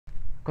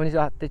こんにち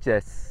は、てっち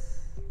で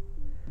す。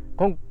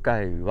今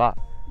回は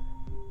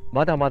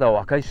まだまだ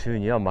若い衆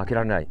には負け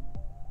られないっ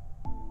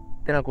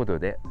てなこと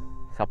で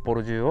札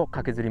幌中を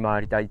駆けずり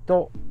回りたい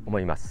と思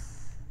いま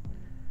す。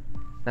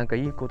なんか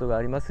いいことが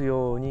あります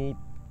ように。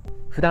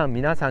普段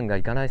皆さんが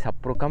行かない札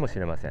幌かもし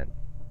れません。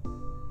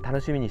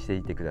楽しみにして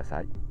いてくだ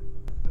さい。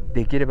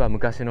できれば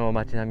昔の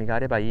街並みがあ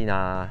ればいい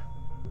な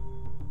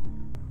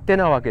って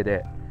なわけ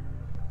で、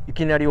い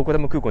きなり丘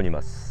珠空港にい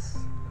ます。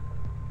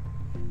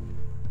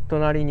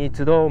隣に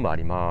津ドームあ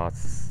りま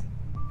す。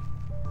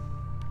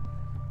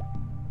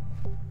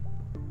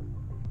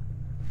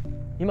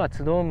今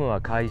津ドーム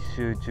は改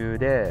修中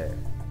で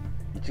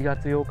1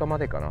月8日ま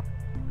でかな、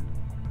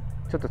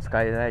ちょっと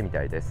使えないみ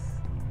たいで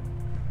す。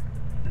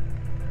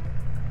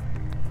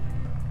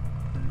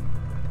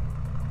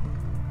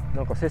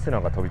なんかセス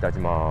ナが飛び立ち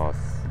ま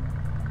す。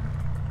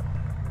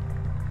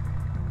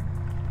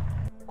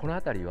この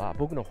辺りは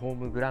僕のホー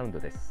ムグラウンド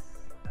です。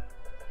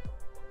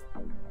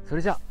そ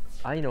れじゃあ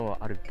愛の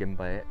ある現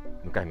場へ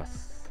向かいま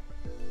す。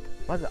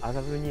まず麻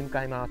布に向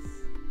かいます。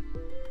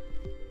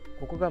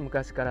ここが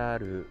昔からあ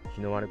る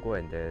日の丸公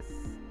園です。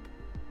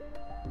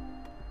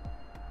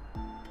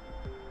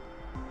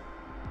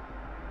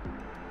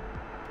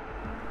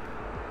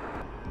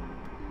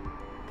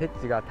てっ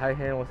ちが大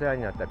変お世話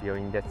になった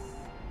病院です。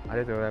あ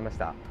りがとうございまし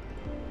た。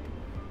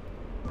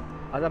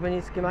麻布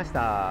に着きまし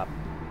た。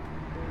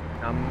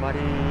あんまり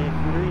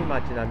古い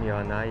街並み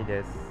はない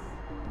です。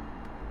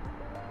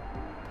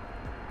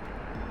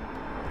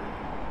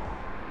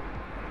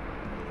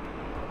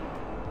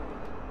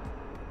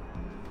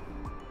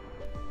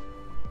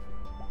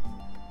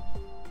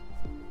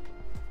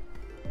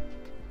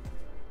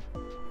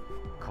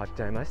変わっ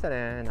ちゃいました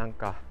ね。なん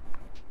か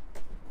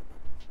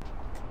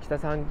北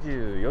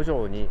34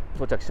条に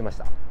到着しまし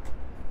た。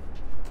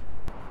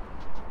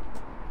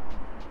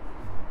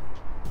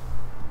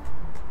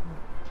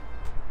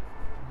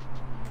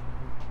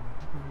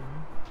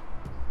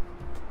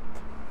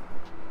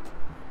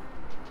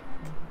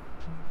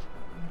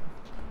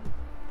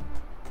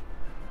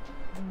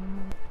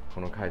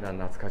この階段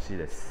懐かしい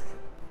です。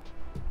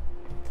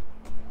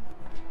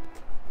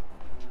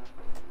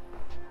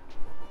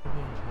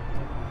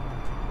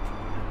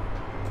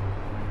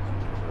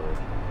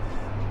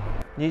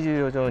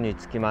24条に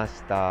着きま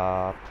し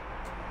た。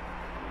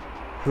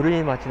古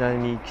い街並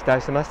みに期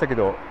待してましたけ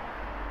ど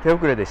手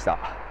遅れでした。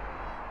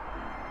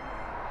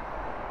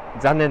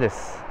残念で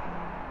す。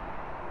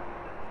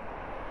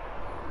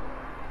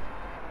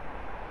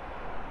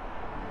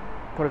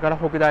これから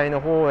北大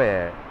の方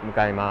へ向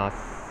かいま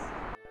す。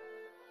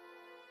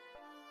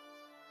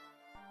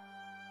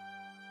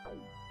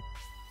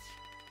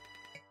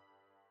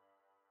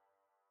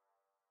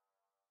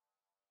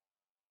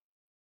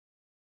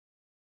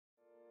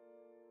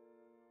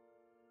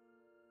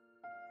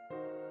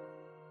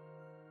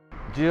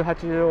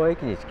18条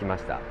駅に着きま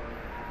した。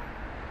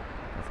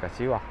懐か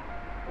しいわ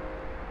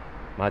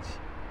マジ。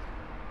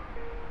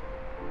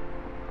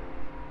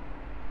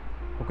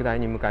北大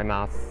に向かい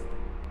ます。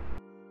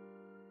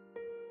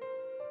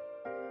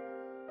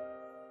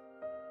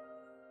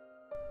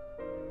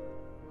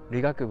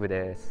理学部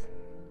です。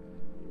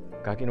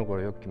ガキの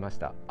頃よく来まし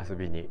た。遊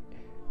びに、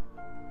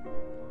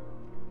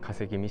化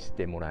石見せ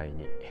てもらい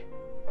に。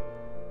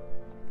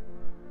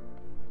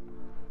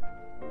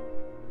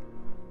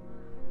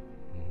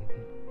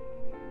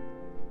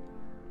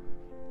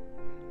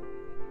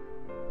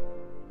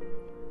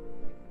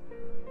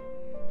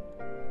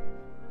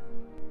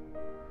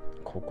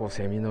ここ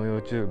セミの幼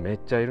虫めっ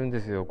ちゃいるん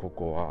ですよ。こ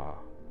こは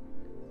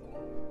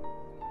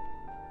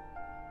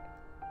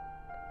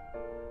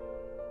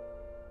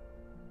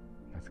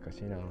懐か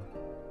しいな。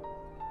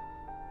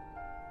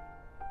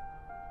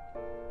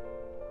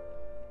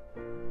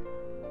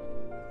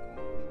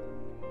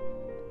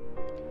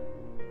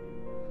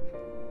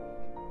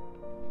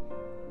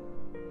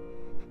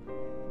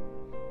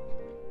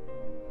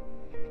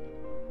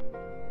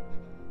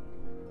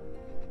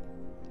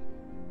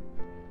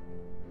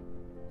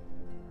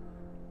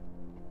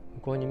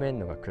向こうに見える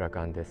のが倉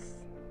館で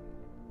す。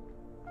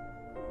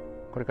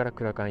これから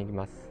倉館行き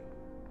ます。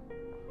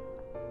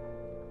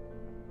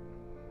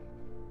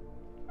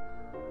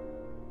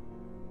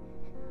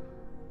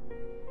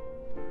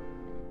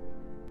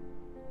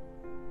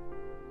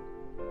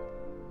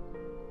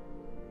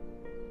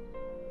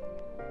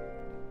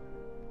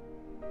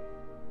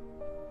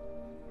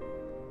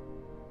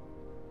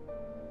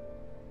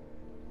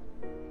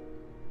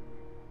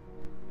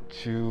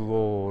中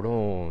央ロ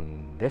ー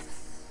ンで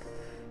す。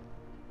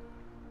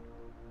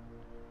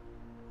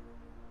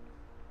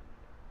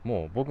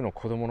もう僕の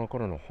子供の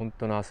頃の本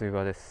当の遊び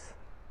場です。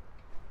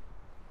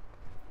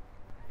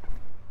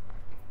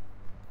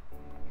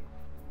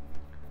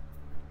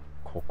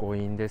ここい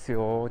いんです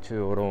よ、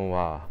中央ローン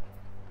は。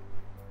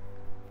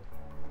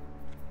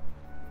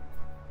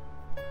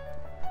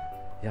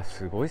いや、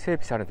すごい整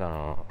備された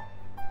な。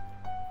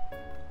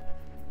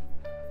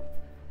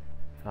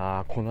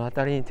この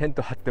辺りにテン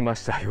ト張ってま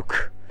した。よ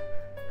く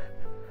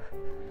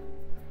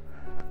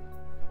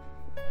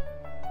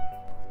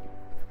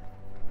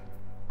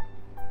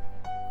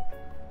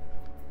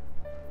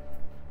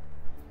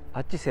あ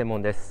っち正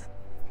門です。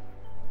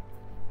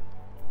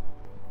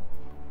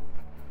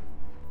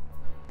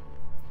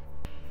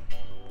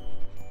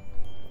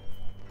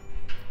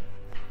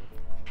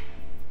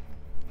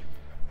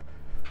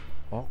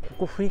あ、こ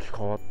こ雰囲気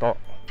変わった。あ、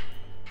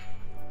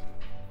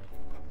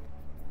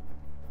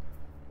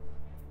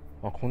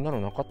こんなの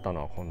なかった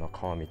な、こんな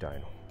川みたい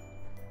の。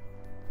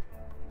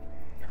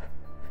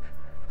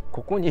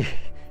ここに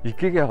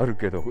池がある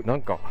けど、な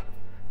んか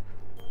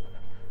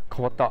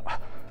変わった。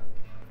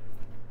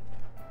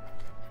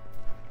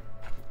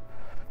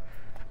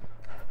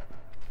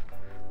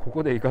こ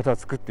こでイカダ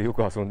作ってよ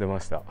く遊んでま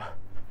した。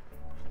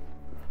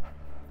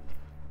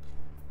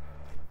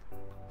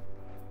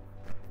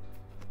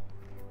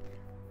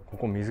こ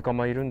こ水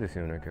釜いるんです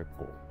よね、結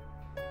構。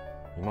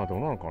今どう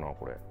なのかな、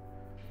これ。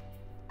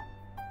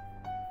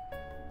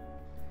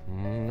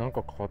なん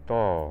か変わった。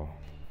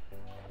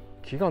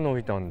木が伸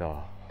びたん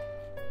だ。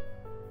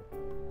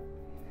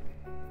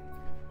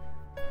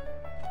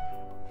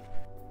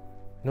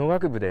農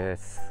学部で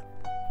す。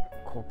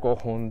ここ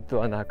本当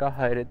は中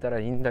入れた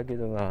らいいんだけ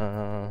ど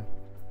な。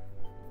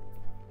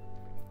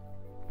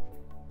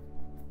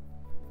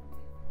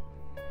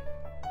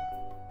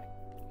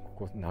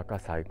ここ中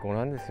最高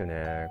なんですよ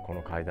ね。こ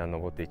の階段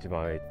登って一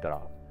番上行った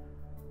ら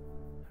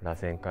螺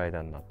旋階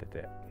段になって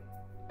て、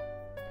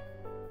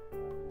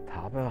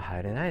多分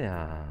入れない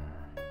な。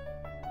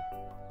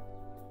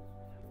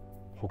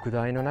北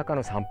大の中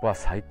の散歩は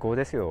最高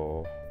です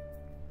よ。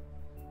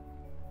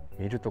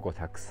見るとこ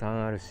たくさ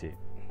んあるし、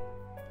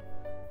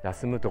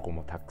休むとこ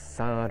もたく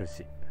さんある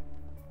し、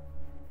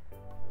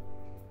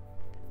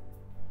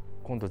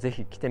今度ぜ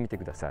ひ来てみて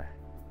ください。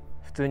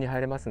普通に入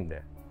れますん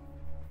で。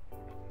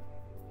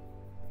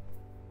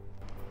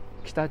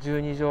北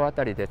12条あ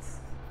たりで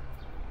す。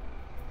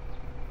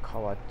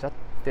変わっちゃっ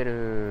て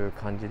る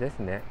感じです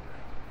ね。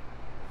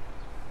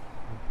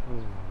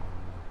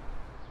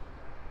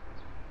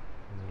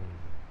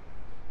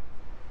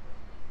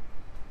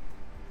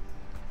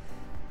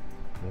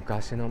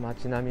昔の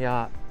街並み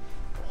は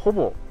ほ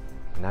ぼ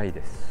ない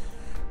です。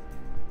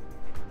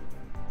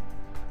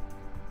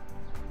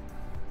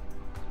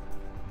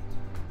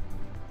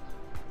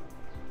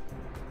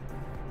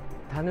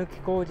狸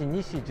小路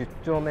西10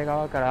丁目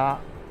側から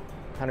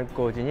狸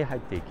小路に入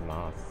っていき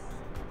ます。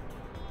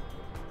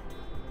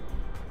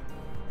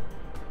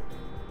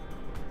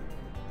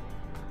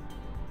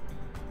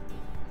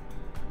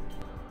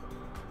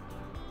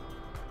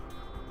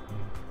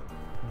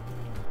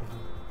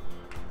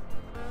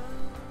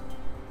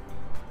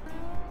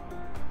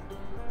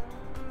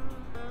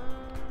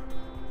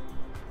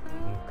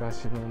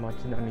昔の街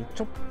並み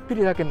ちょっぴ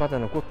りだけまだ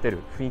残ってる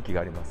雰囲気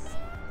があります。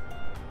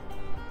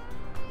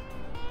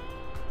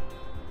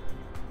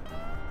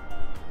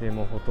で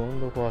もほと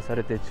んど壊さ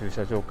れて駐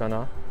車場か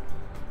な。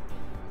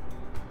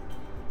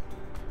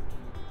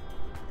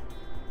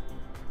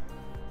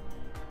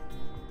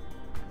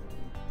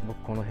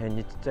僕この辺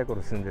にちっちゃい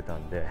頃住んでた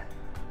んで、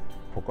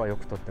ここはよ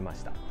く撮ってま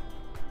した。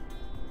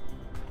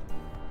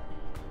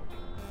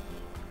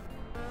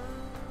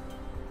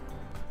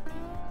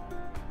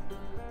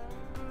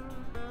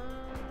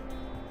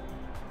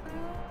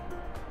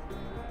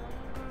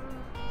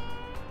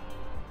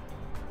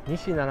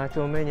西7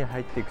丁目に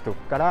入っていくと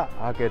こから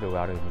アーケード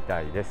があるみ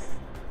たいです。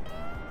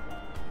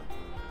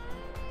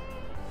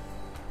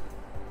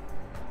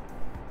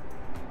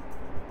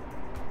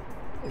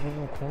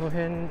この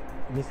辺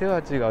店は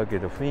違うけ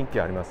ど雰囲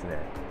気ありますね。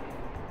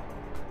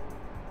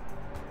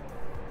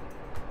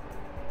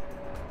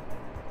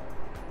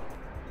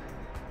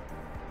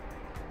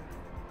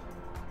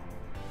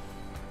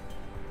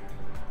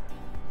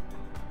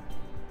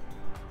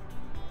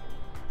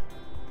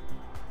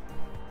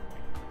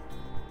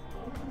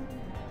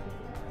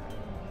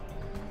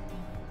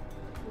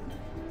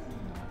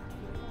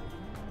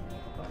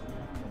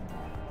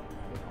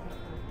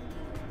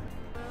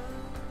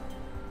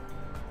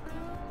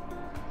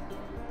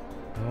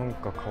なん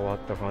か変わっ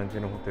た感じ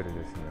のホテル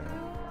ですね。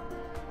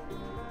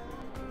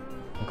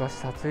昔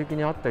撮影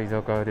にあった居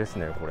酒屋です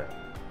ね。これよ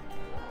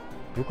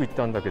く行っ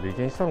たんだけど移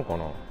転したのか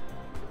な。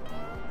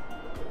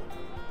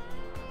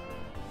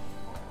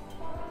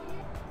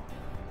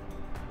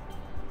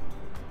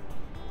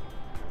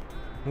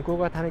向こう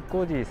が狸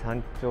小路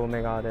3丁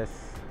目側で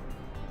す。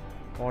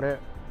あれ、こ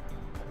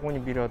こに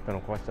ビルあった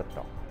の壊しちゃっ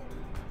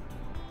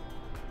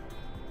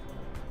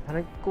た。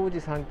狸小路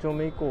3丁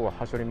目以降は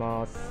はしょり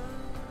ます。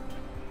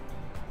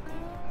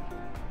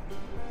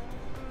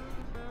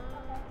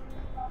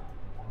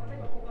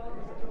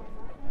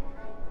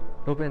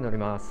ロープウェイ乗り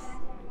ます。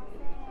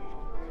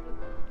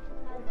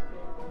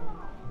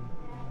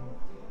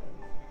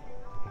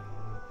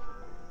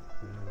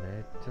め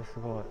っちゃす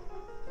ごい。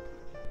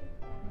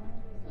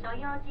所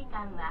要時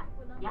間は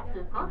約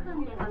5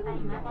分でござい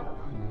ます。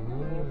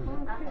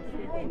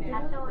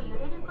多少揺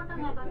れることが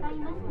ござい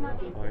ますの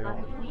でご注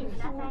意く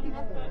ださい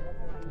ませ。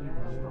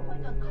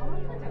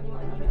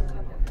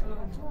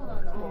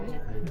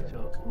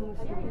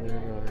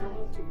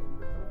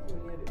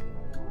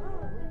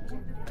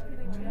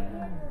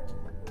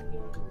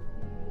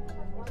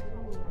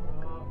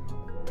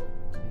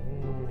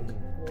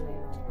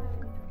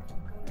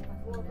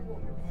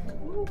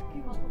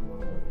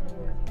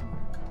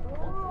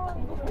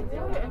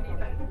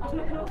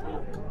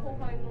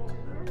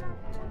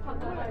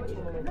皆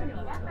様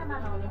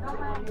の目の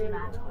前に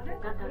は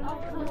画家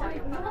の空のござい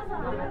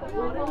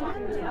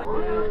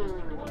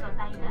ます。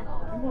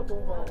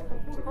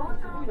高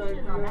層ビ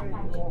ルの中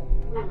に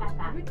高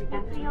さ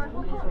147メー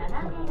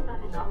ト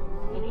ルの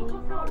テレビ塔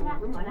が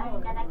ご覧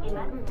いただけ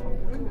ます。テ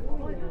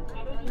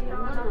レビ塔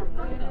の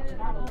少し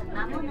左、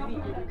まもなく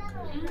中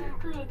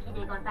福駅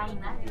でござい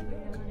ます。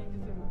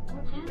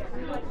中福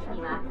駅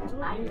には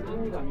相手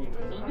にミ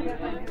ニケ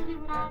ーブル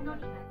カー乗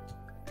り場。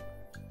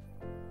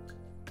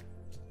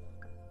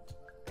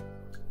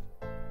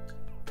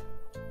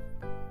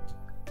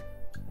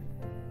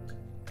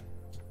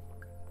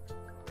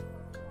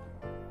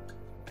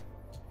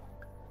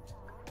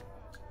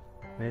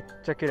めっ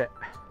ちゃ綺麗。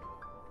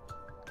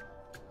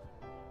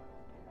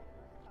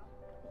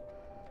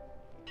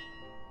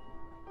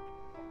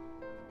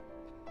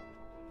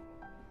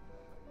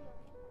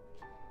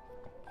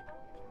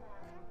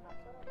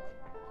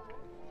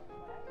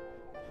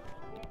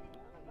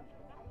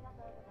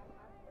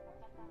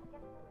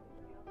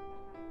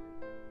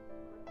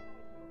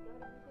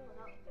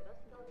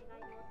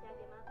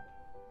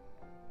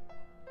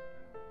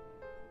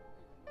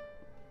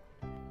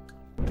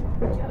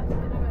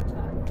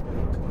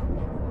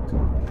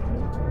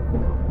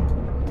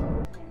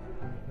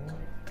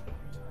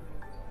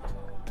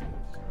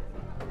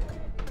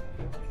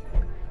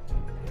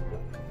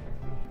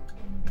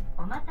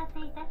お待たせ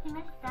いたしま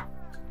した。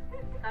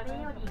そ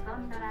れよりゴ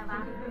ンドラ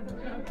は中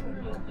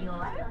福駅を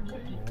後にし、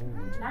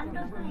南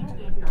麓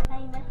駅へと向か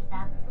いまし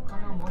た。こ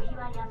の藻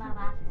岩山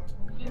は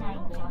市内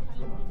中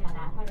心部か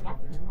ら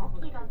約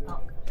5キロと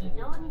非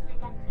常に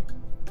近く、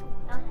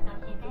都市と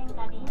自然が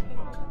隣接し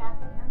た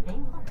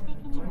全国的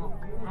にも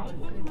大変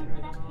珍し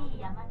い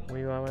山です。藻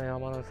岩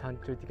山の山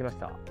頂行ってきまし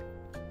た。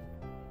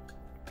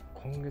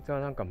今月は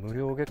なんか無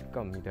料月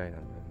間みたいな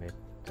んでめっ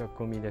ちゃ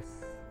混みで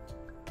す。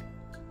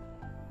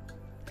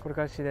これ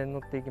から市電乗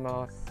っていき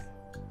ます。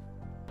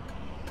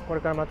こ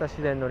れからまた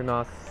市電乗り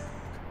ます。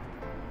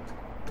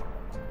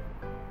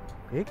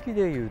駅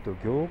でいうと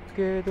行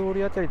啓通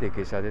りあたりで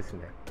下車です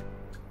ね。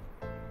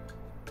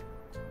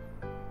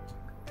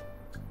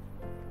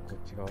こっ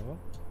ち側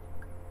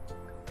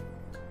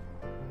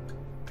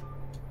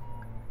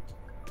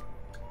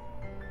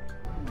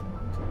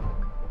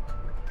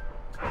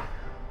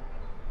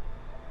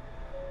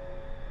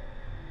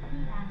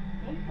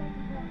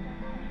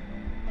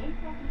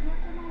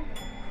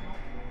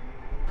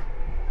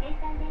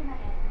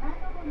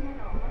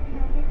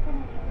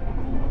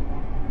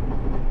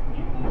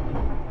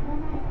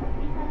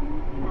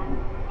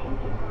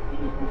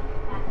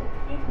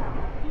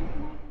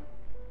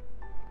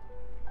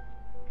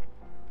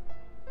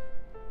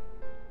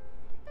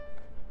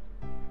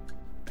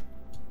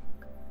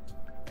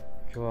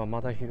今日は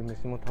まだ昼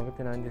飯も食べ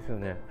てないんですよ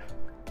ね。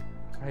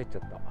腹減っちゃ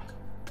った。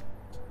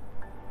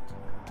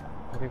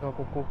これが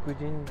五穀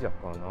神社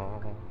かな、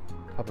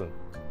多分。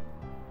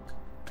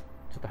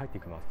ちょっと入って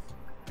いきます。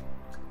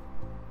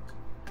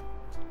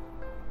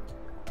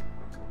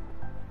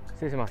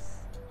失礼しま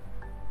す。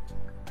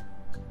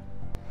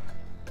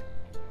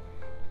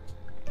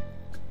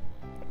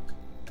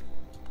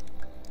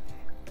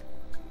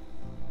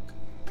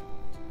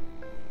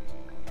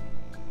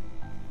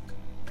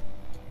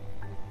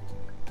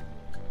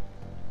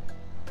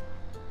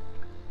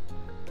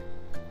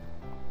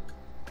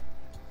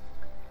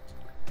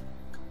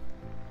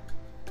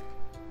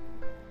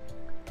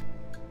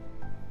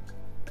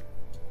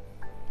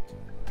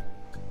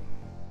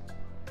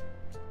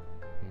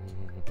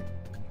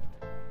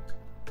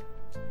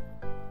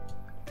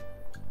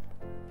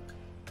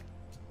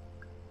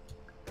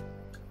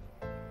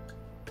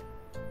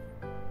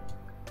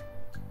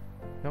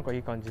なんかい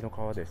い感じの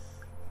川で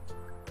す。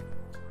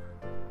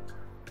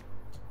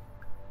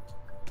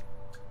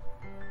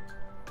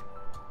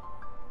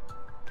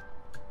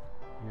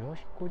弥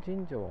彦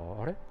神社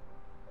はあれ？あっ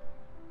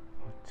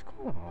ちか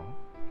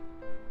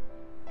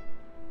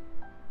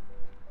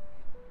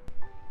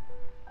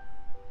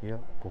な？いや、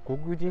五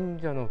穀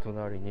神社の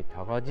隣に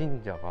多賀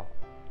神社が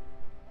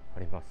あ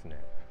りますね。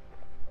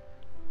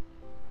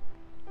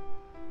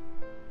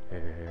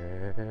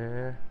へ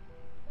え。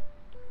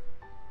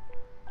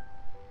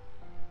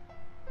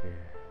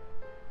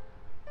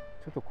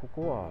ちょっとこ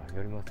こは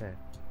寄りません。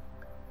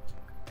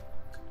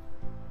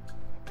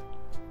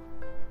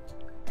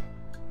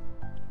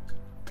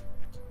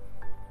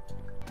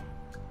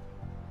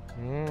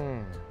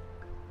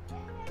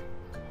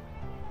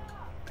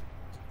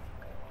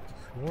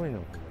すごいな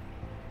これ。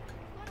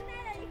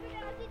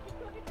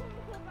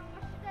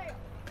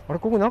あれ、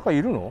ここなんか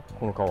いるの？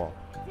この川。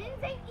全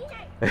然いな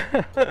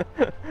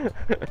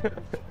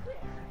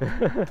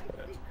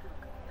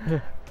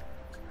い。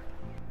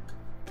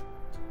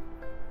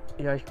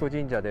弥彦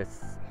神社で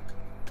す。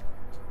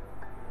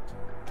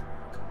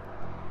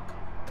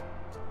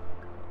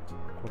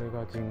これ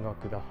が神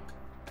岳だ。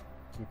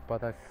立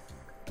派です。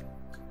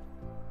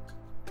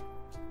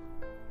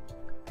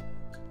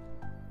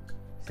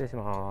失礼し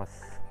ま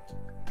す。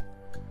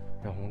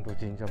いや、本当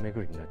神社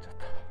巡りになっちゃっ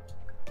た。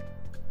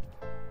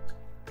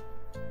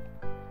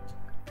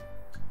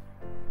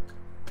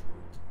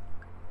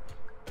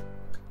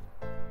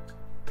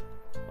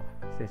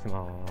失礼し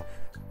ます。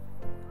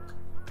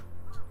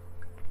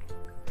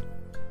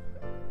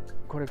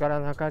これから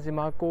中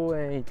島公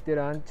園行って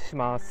ランチし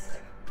ま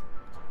す。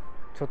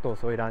ちょっと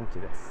遅いランチ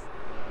です。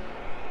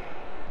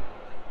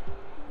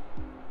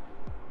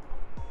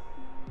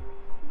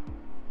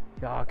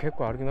いやー、結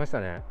構歩きました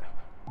ね。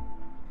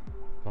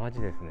マ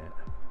ジですね。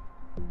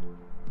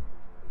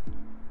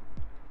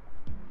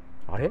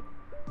あれ、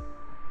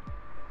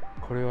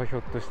これはひょ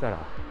っとしたら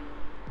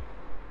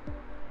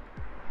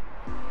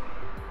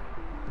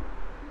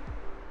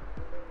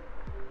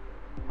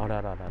あ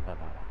らららららら、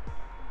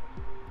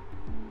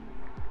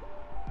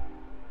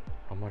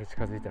あんまり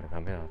近づいたら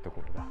ダメなと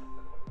ころだ。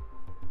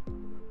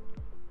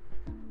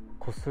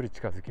こっそり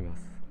近づきま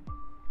す。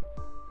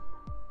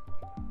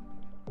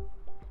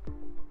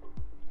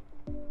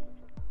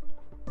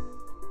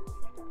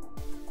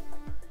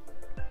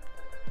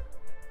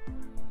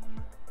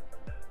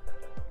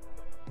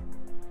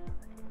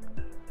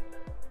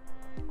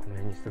この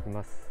辺にしとき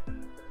ます。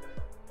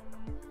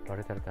バ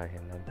レたら大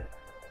変なんで。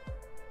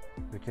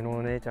うちの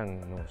お姉ちゃん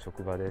の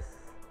職場で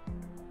す。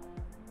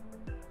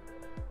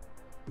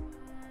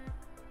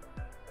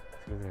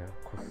それでは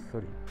こっそ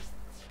り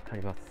買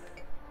います。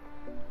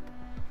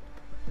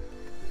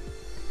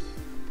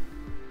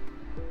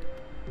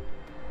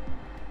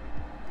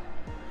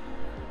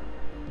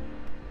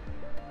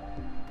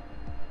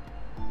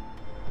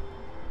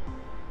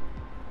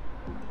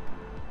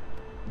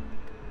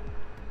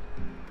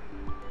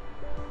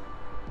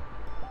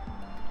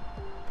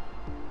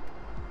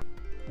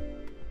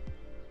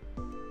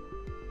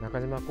中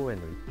島公園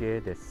の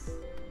池です。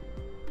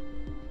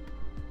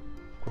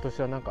今年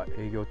はなんか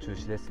営業中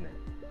止ですね。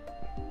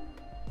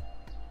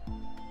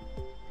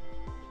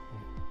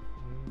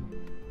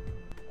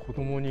子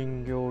供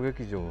人形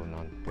劇場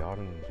なんてあ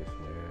るんですね。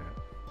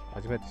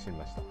初めて知り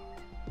ました。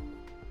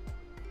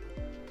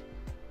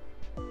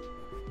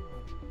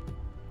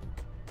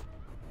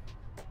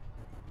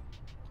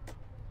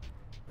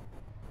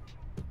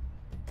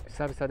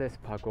久々です。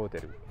パークホテ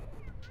ル。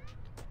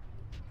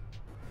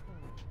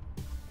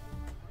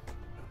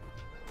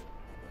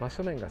真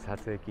正面が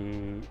撮影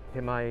機、手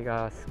前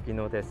がすすき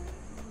ので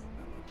す。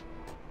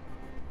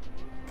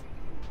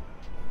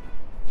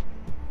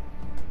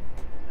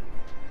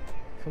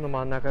その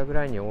真ん中ぐ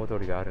らいに大通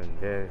りがあるん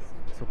で、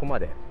そこま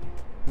で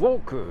ウォ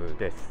ーク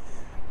です。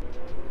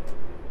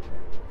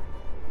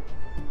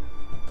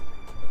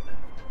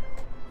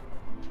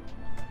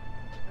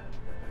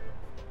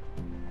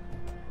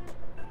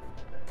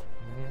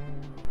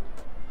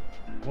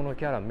この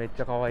キャラめっ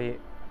ちゃ可愛い。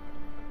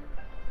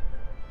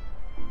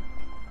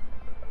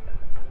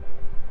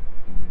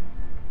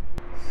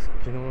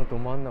昨日のど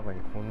真ん中に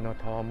こんな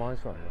タワーマン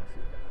ションありますよ。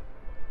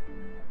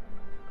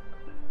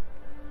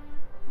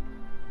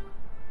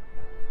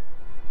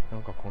な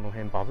んかこの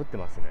辺バブって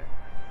ますね。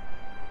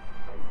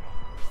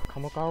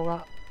鴨川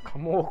だ。ダ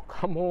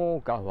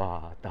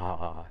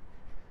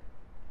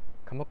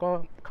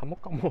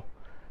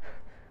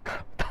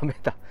メ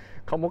だ。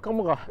鴨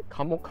川だ。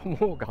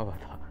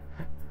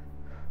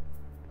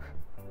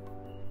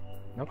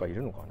なんかい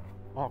るのか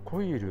な。あ、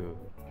コイル。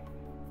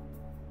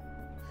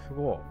す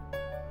ごい。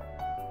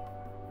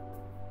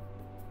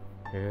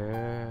こ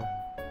れ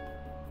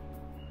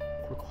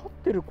飼っ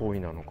てる鯉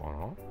なのか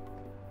な。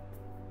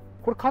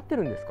これ飼って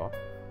るんですか。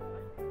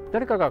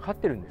誰かが飼っ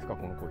てるんですか、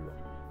この鯉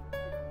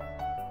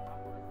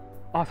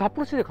は。あ、札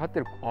幌市で飼っ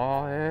てる。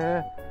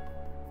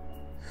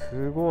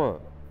すごい。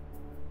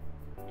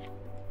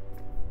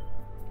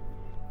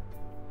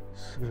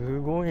す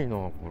ごいな、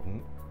これ。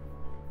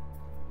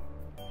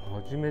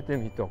初めて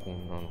見た、こ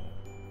んなの。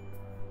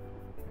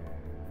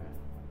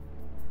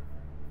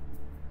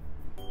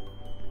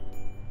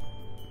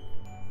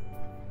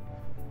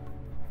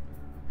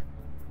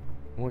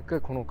もう一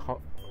回この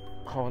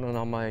川の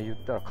名前言っ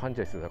たら噛ん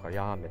じゃいそうだから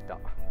やめた。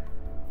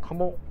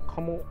鴨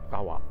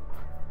川、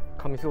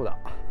噛みそうだ。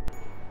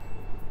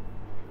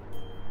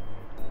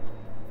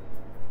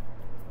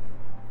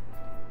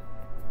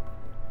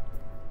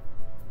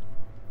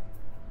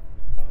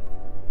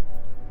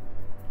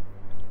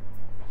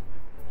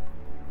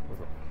どう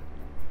ぞ。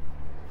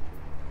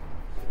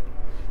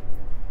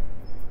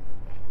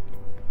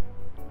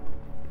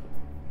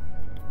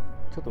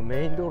ちょっと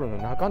メイン道路の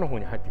中の方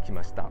に入ってき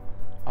ました。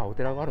あ、お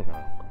寺があるな。な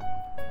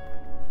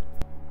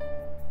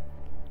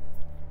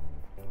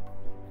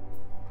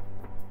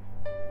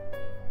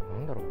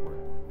んだろうこれ。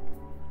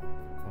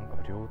なん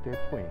か料亭っ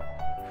ぽいな、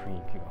雰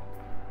囲気が。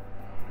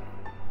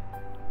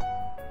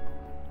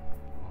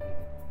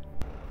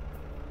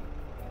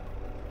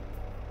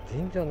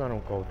神社な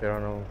のかお寺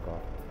なのか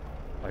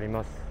あり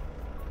ます。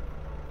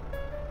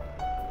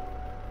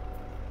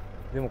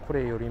でもこ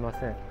れ寄りま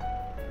せん。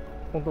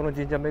本当の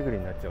神社巡り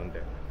になっちゃうん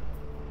で。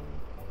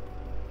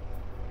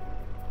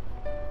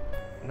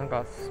なん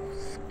かす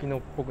すきの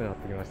っぽくなっ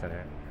てきました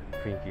ね、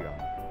雰囲気が。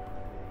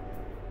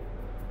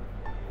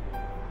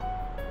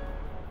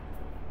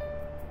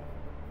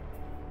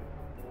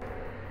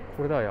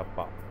これだ、やっ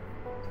ぱ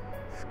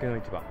すすきの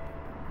市場。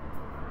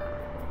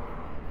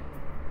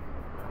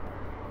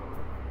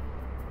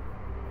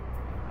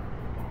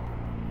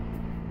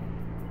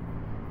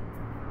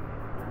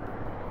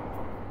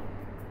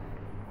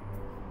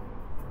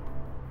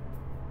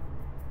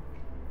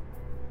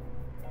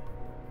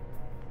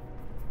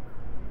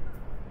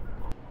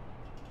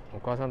お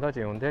母さんた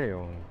ち呼んでるよ。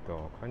ほん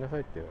と帰りなさ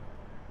いって。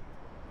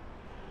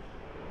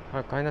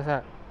早く帰りなさ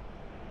い。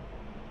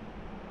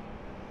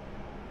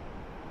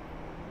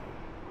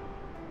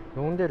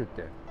呼んでるっ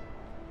て。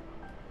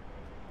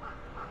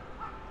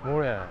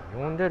俺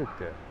呼んでるっ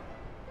て。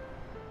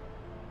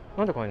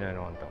なんで帰んない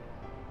のあんた。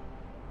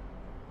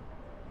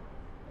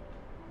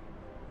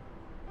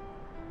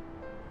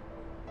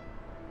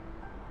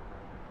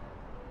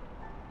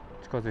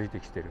近づいて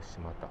きてるし、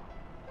また。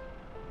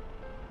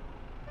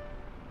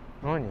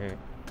何？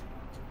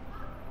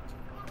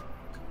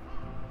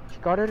引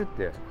かれるっ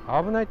て。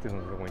危ないって言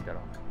うの、そこにいた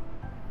ら。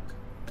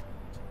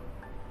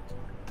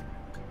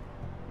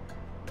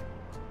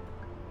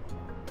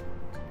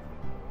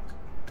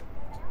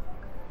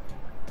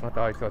ま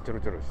たあいつはちょろ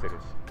ちょろしてるし。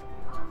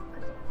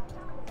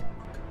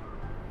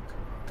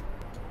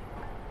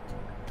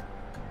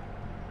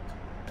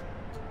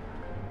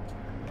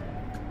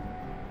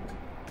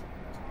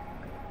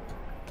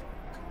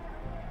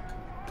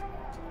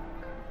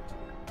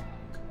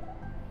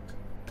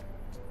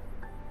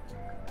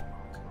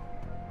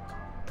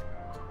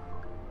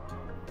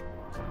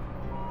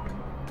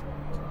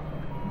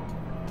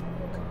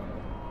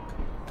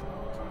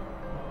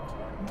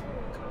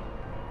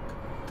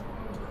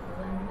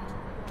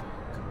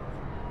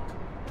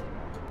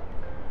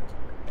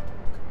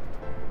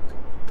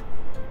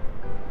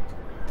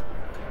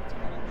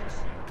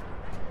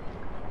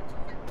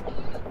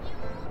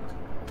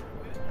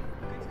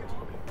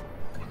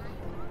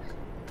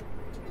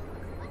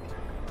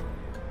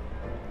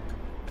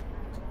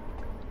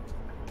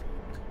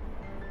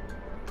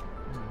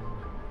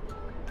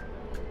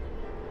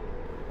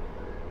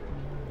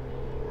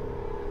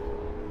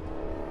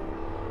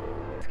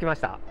着きまし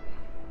た。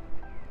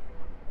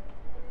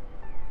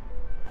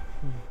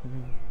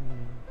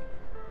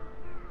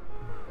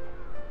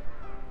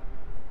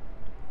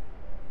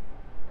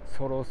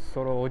そろ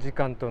そろお時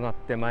間となっ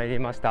てまいり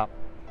ました。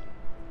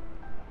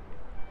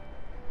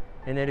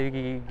エネルギ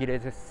ー切れ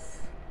で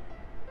す。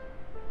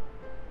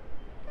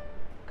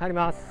帰り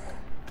ます。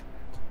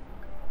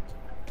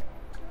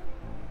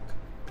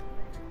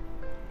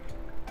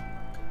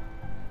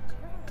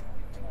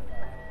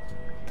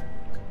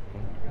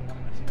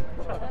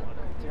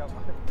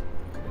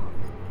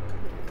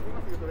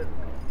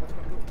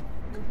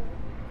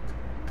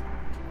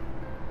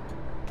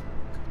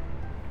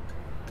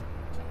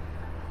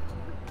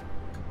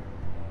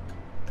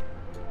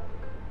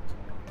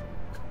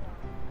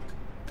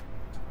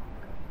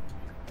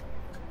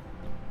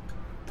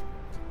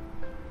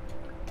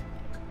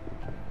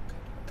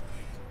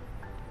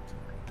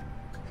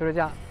それじ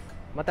ゃあ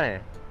また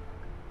ね。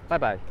バイ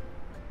バイ。